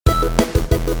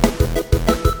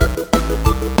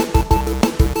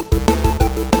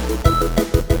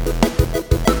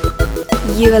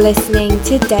You are listening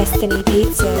to Destiny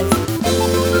Pizzas.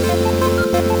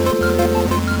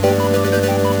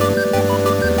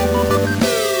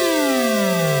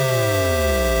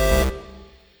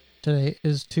 Today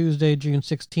is Tuesday, June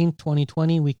 16th,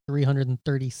 2020, week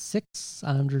 336.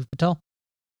 I'm Drew Patel.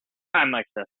 I'm Mike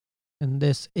Smith. And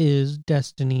this is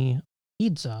Destiny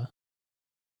Pizza.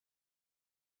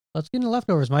 Let's get into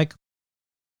leftovers, Mike.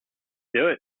 Do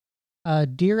it.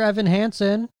 Dear Evan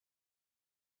Hansen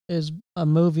is a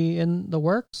movie in the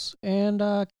works. And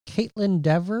Caitlin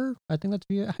Dever, I think that's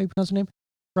how you pronounce her name,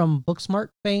 from Booksmart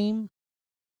fame.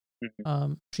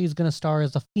 Mm-hmm. She's going to star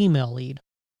as a female lead.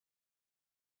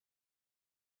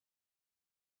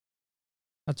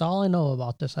 That's all I know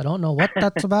about this. I don't know what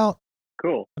that's about.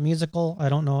 Cool. A musical. I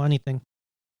don't know anything.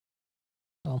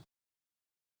 So.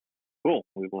 Cool.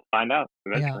 We will find out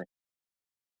eventually.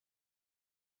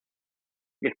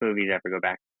 Yeah. If movies ever go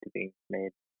back to being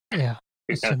made. Yeah.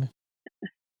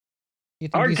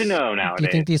 Hard to know nowadays. Do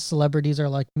you think these celebrities are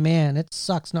like, man, it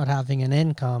sucks not having an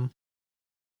income?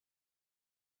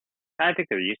 I think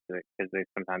they're used to it because they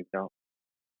sometimes don't.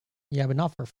 Yeah, but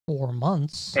not for 4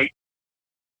 months.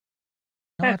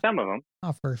 Some of them.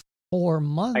 Not for 4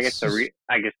 months. I guess the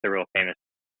real famous.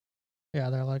 Yeah,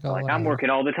 they're like, oh, I'm working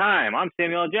all the time. I'm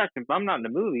Samuel L. Jackson, but I'm not in the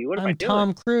movie. What am I doing? I'm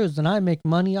Tom Cruise, and I make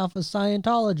money off of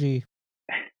Scientology.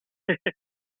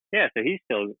 Yeah, so he's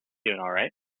still doing all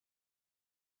right.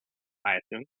 I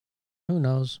assume. Who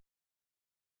knows?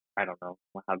 I don't know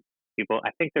how people. I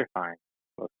think they're fine.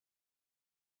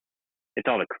 It's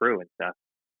all the crew and stuff.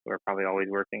 We're probably always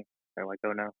working. They're like,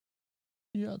 oh no.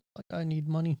 Yeah, like I need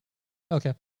money.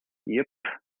 Okay. Yep.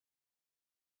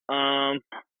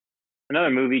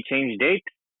 Another movie changed dates.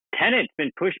 Tenet's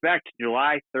been pushed back to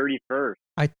July 31st.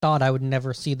 I thought I would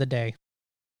never see the day.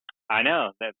 I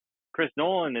know that Chris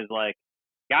Nolan is like,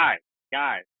 guys.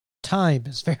 Time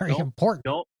is very important.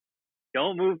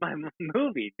 Don't move my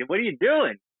movie. What are you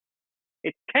doing?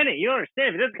 It's Tenet. You don't understand.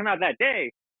 If it doesn't come out that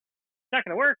day, it's not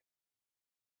going to work.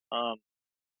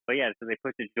 But yeah, so they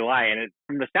pushed it to July, and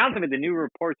from the sounds of it, the new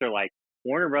reports are like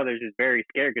Warner Brothers is very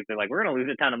scared because they're like, we're going to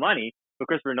lose a ton of money. But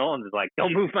Christopher Nolan is like,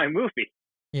 don't move my movie.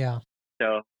 Yeah.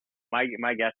 So my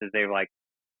guess is they've like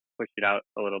pushed it out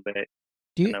a little bit.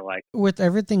 With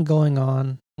everything going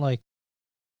on, like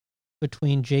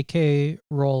between J.K.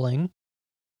 Rowling,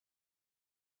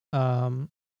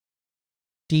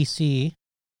 DC,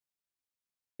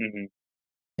 and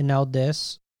now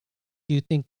this, do you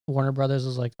think Warner Brothers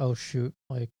is like, oh shoot,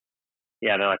 like?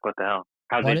 Yeah, they're like, what the hell?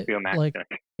 How's HBO Max doing?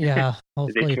 Yeah,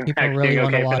 hopefully people really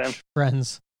want to watch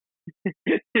Friends.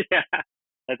 Yeah,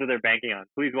 that's what they're banking on.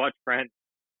 Please watch Friends.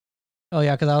 Oh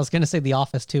yeah, because I was gonna say The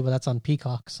Office too, but that's on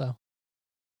Peacock, so.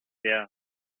 Yeah.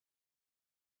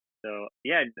 So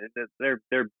yeah,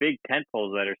 they're big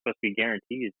tentpoles that are supposed to be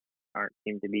guarantees aren't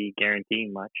seem to be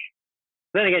guaranteeing much.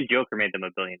 But then again, Joker made them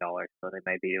 $1 billion, so they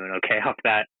might be doing okay off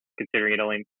that, considering it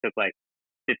only took like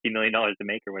 $50 million to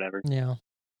make or whatever. Yeah.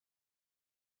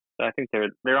 So I think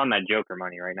they're on that Joker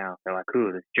money right now. They're like,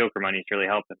 ooh, this Joker money is really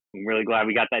helping. I'm really glad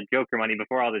we got that Joker money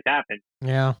before all this happened.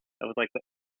 Yeah. That was like,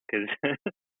 because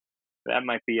that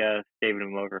might be saving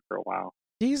them over for a while.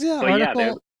 These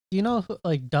article, you know,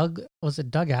 like Doug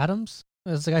Adams?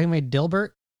 That's the guy who made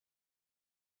Dilbert.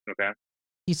 Okay.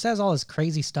 He says all this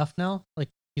crazy stuff now. Like,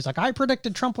 he's like, I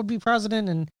predicted Trump would be president,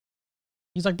 and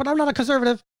he's like, but I'm not a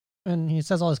conservative. And he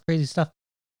says all this crazy stuff.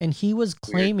 And he was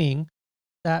claiming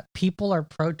that people are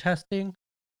protesting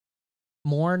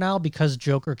more now because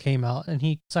Joker came out, and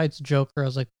he cites Joker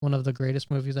as like one of the greatest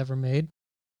movies ever made.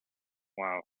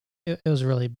 Wow. It was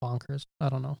really bonkers. I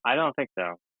don't know. I don't think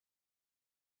so.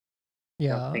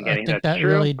 Yeah, I think that true,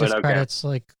 really discredits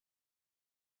like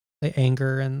the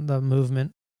anger and the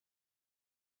movement.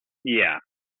 Yeah,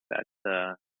 that's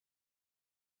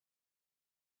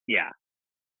yeah.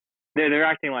 They're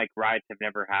acting like riots have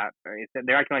never happened.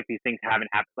 They're acting like these things haven't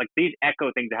happened. Like these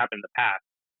echo things that happened in the past.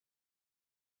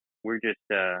 We're just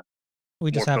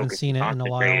we just haven't seen it in a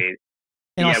while.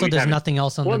 And also, there's nothing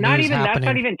else on the news happening. That's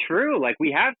not even true. Like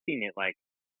we have seen it, like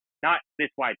not this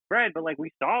widespread, but like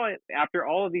we saw it after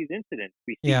all of these incidents.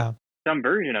 We see some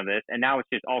version of this, and now it's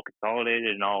just all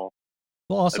consolidated and all.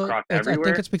 Well, also, across I everywhere.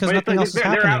 think it's because nothing else is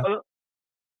happening.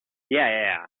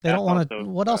 Yeah. They don't want to.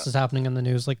 What else is happening in the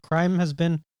news? Like crime has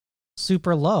been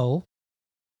super low,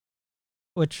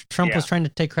 which Trump was trying to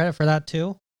take credit for that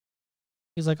too.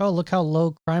 He's like, "Oh, look how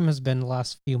low crime has been the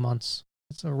last few months.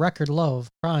 It's a record low of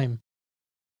crime."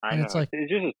 I know. It's just his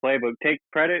playbook. Take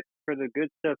credit for the good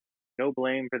stuff. No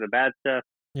blame for the bad stuff.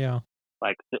 Yeah.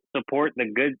 Like support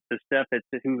the stuff that's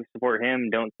who support him.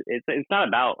 Don't. It's not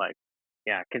about like,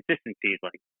 consistency is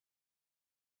like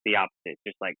the opposite.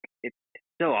 Just like it's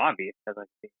so obvious. I was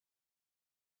like,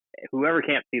 whoever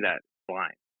can't see that is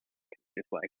blind. It's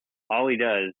like all he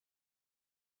does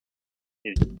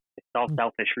is it's all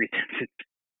selfish reasons.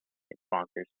 It's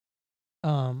bonkers.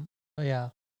 But yeah,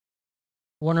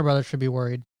 Warner Brothers should be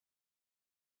worried.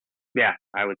 Yeah,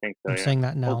 I would think so. I'm Yeah. saying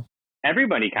that now. Well,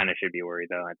 everybody kind of should be worried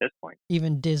though at this point.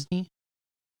 Even Disney.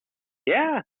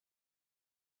 Yeah,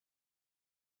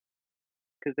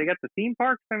 because they got the theme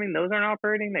parks. I mean, those aren't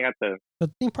operating. They got the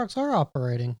theme parks are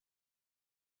operating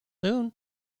soon.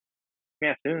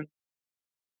 Yeah, soon.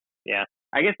 Yeah,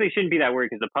 I guess they shouldn't be that worried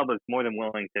because the public's more than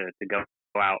willing to go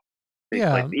out.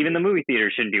 Yeah. Like, even the movie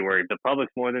theaters shouldn't be worried. The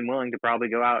public's more than willing to probably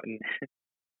go out and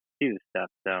see this stuff.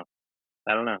 So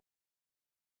I don't know.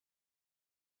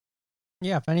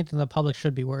 Yeah, if anything, the public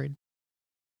should be worried.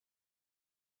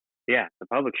 Yeah, the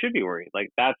public should be worried. Like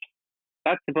that's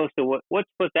supposed to what's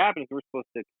supposed to happen is we're supposed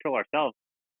to control ourselves.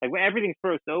 Like when everything's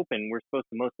supposed to open, we're supposed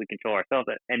to mostly control ourselves,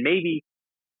 and maybe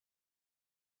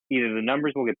either the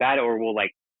numbers will get bad or we'll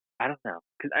like I don't know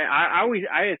because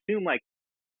I assume like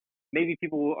maybe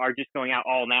people are just going out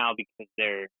all now because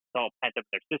they're all pent up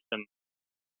in their system.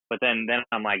 But then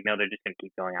I'm like, no, they're just gonna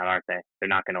keep going out, aren't they? They're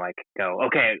not gonna like go,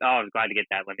 okay, oh, I was glad to get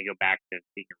that. Let me go back to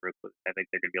being a recluse. I think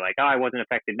they're gonna be like, oh, I wasn't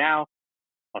affected now.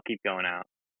 I'll keep going out.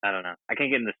 I don't know. I can't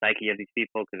get in the psyche of these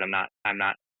people because I'm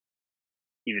not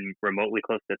even remotely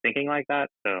close to thinking like that.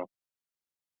 So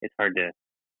it's hard to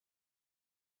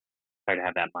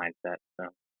have that mindset. So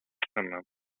I don't know.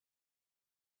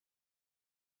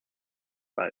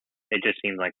 But it just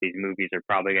seems like these movies are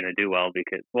probably going to do well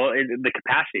because, the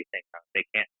capacity thing, they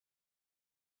can't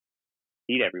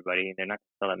feed everybody. They're not going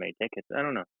to sell that many tickets. I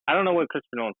don't know. I don't know what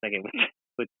Christopher Nolan's thinking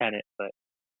with Tenet, but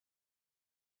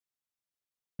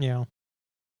yeah,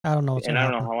 I don't know. And I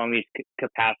don't know how long these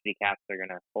capacity caps are going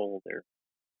to hold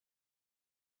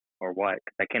or what.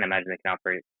 Because I can't imagine they can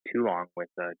operate too long with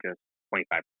just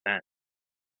 25%.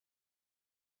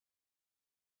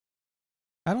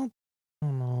 I don't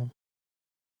know.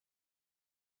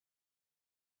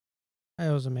 It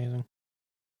was amazing.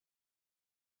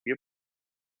 Yep.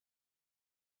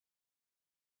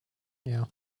 Yeah.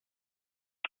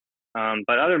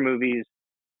 But other movies,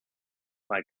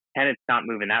 like Tenet's not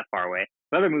moving that far away.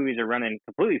 But other movies are running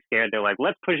completely scared. They're like,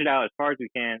 let's push it out as far as we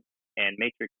can. And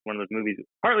Matrix is one of those movies,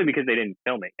 partly because they didn't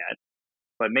film it yet.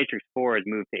 But Matrix 4 has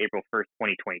moved to April 1st,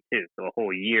 2022. So a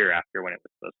whole year after when it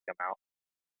was supposed to come out.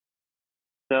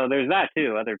 So there's that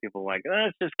too. Other people are like,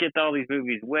 let's just get all these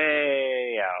movies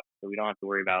way out so we don't have to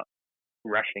worry about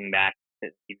rushing back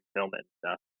to even film it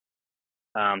and stuff.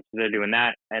 So they're doing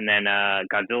that. And then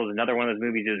Godzilla is another one of those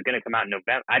movies that was going to come out in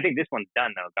November. I think this one's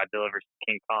done though, Godzilla versus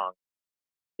King Kong.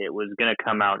 It was going to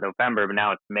come out in November, but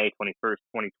now it's May 21st,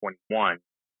 2021.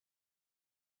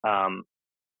 And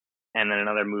then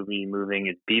another movie moving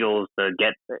is Beatles, the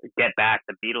Get Back,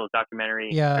 the Beatles documentary.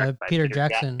 Yeah, Peter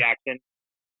Jackson.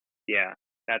 Yeah,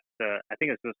 that's I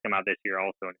think it's supposed to come out this year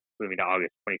also, and it's moving to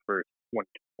August 21st,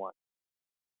 2021.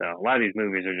 So a lot of these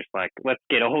movies are just like, let's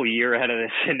get a whole year ahead of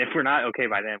this, and if we're not okay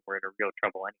by then, we're in real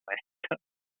trouble anyway.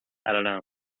 I don't know.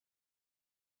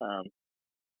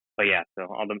 But yeah, so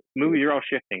all the movies are all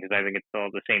shifting because I think it's all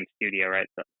the same studio, right?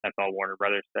 So that's all Warner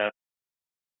Brothers stuff.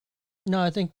 No, I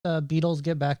think the Beatles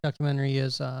Get Back documentary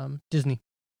is Disney.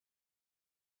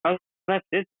 Oh, that's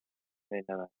it. I didn't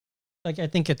know that. Like I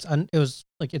think it's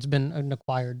been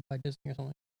acquired by Disney or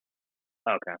something.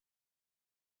 Okay.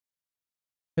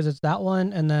 Because it's that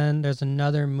one, and then there's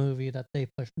another movie that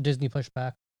Disney pushed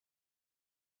back.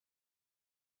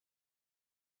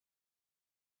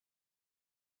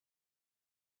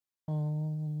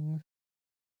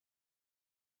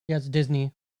 Yeah, it's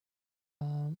Disney.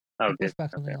 Pushed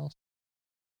back something else.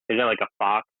 Is that like a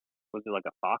Fox? Was it like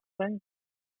a Fox thing?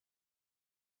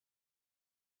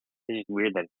 It's just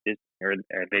weird that it's Disney,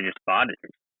 or they just bought it.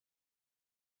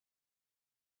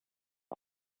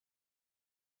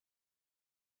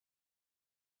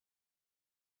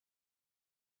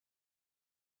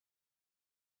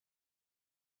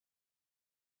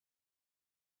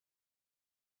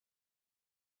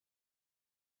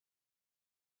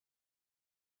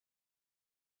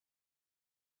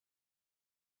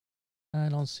 I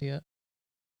don't see it.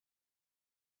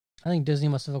 I think Disney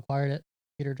must have acquired it.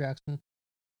 Peter Jackson.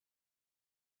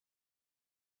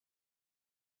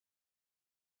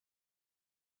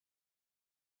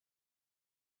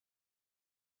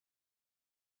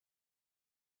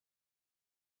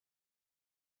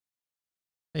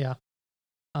 Yeah.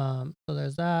 So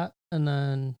there's that, and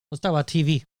then let's talk about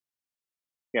TV.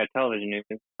 Yeah, television news.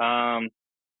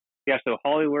 Yeah, so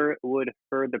Hollywood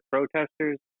heard the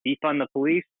protesters defund the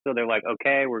police, so they're like,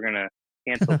 okay, we're gonna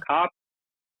cancel cops,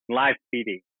 live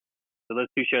TV. So those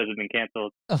two shows have been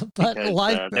canceled But because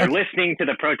live, they're listening to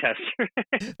the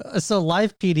protesters. so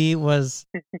Live PD was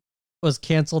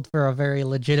canceled for a very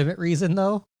legitimate reason,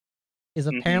 though. Is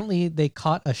apparently they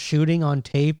caught a shooting on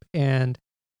tape, and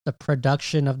the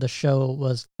production of the show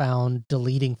was found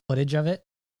deleting footage of it.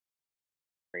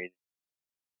 Crazy.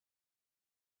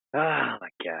 Oh my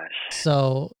gosh.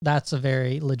 So that's a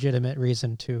very legitimate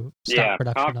reason to stop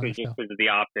production cops on the is just show. because of the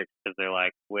optics, because they're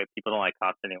like, wait, people don't like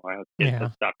cops anymore.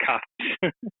 Let's stop cops.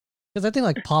 Because I think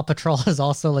like Paw Patrol is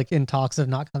also like in talks of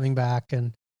not coming back,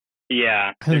 and who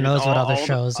there's knows what other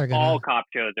shows are gonna. All cop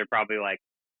shows are probably like,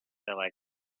 they're like,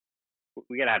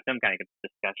 we gotta have some kind of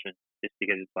discussion, just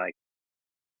because it's like,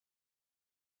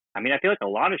 I mean, I feel like a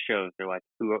lot of shows are like,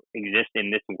 who exist in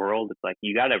this world, it's like,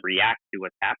 you gotta react to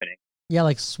what's happening. Yeah,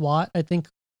 like SWAT, I think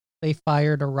they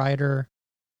fired a writer.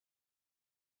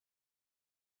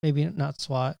 Maybe not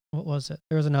SWAT. What was it?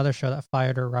 There was another show that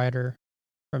fired a writer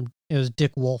it was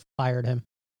Dick Wolf fired him.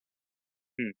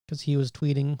 Because he was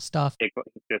tweeting stuff. Dick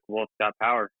Wolf's got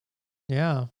power.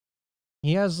 Yeah.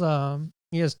 He has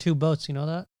 2 boats, you know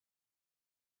that?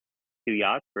 2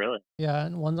 yachts, really? Yeah,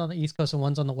 and one's on the East Coast and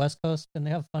one's on the West Coast, and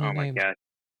they have funny names. Oh my god.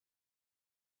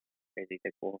 Crazy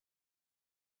Dick Wolf.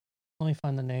 Let me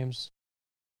find the names.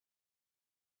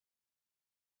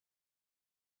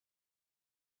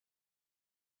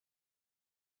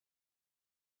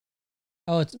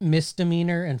 Oh, it's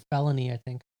misdemeanor and felony, I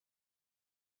think.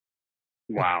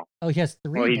 Wow. Oh, he has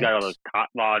 3 Well, he's boats. got all those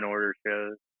Law and Order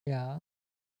shows. Yeah.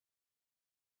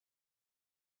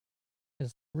 He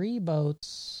has 3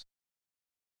 boats.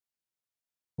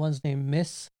 One's named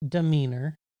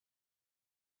Misdemeanor.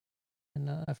 And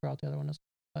I forgot what the other one is.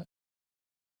 But...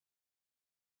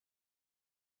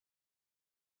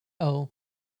 Oh,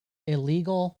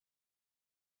 Illegal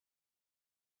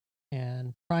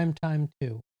and Primetime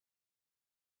 2.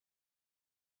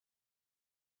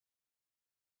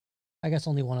 I guess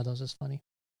only one of those is funny.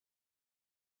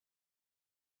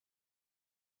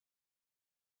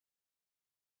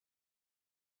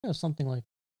 Something like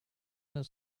this.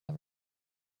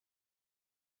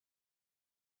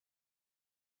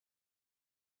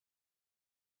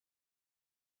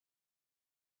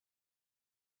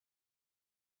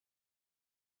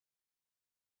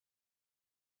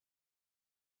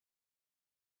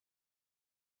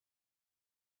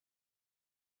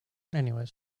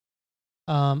 Anyways.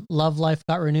 Love Life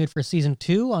got renewed for season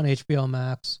 2 on HBO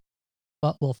Max,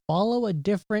 but will follow a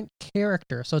different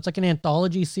character. So it's like an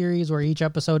anthology series where each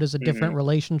episode is a different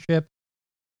relationship.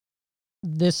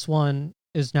 This one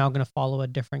is now going to follow a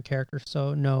different character,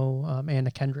 so no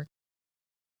Anna Kendrick.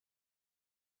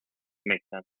 Makes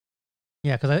sense.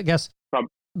 Yeah, because I guess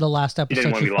the last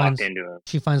episode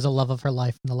she finds the love of her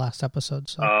life in the last episode.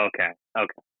 So. Oh, okay. I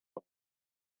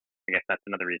guess that's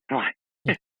another reason why.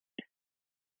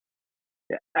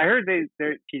 Yeah, I heard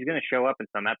she's going to show up in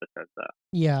some episodes though.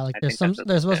 Yeah, like there's supposed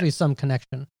to be some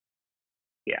connection.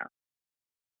 Yeah.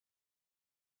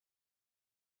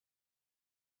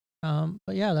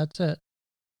 But yeah, that's it.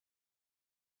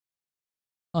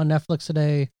 On Netflix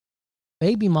today,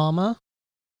 Baby Mama,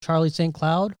 Charlie St.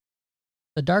 Cloud,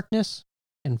 The Darkness,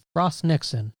 and Frost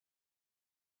Nixon.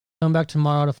 Come back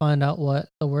tomorrow to find out what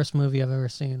the worst movie I've ever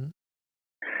seen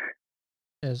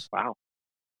is. Wow.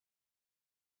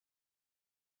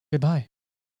 Goodbye.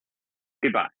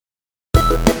 Goodbye.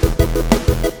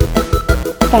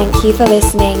 Thank you for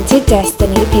listening to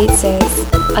Destiny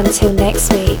Pizzas. Until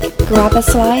next week, grab a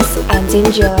slice and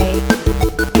enjoy.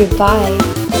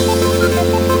 Goodbye.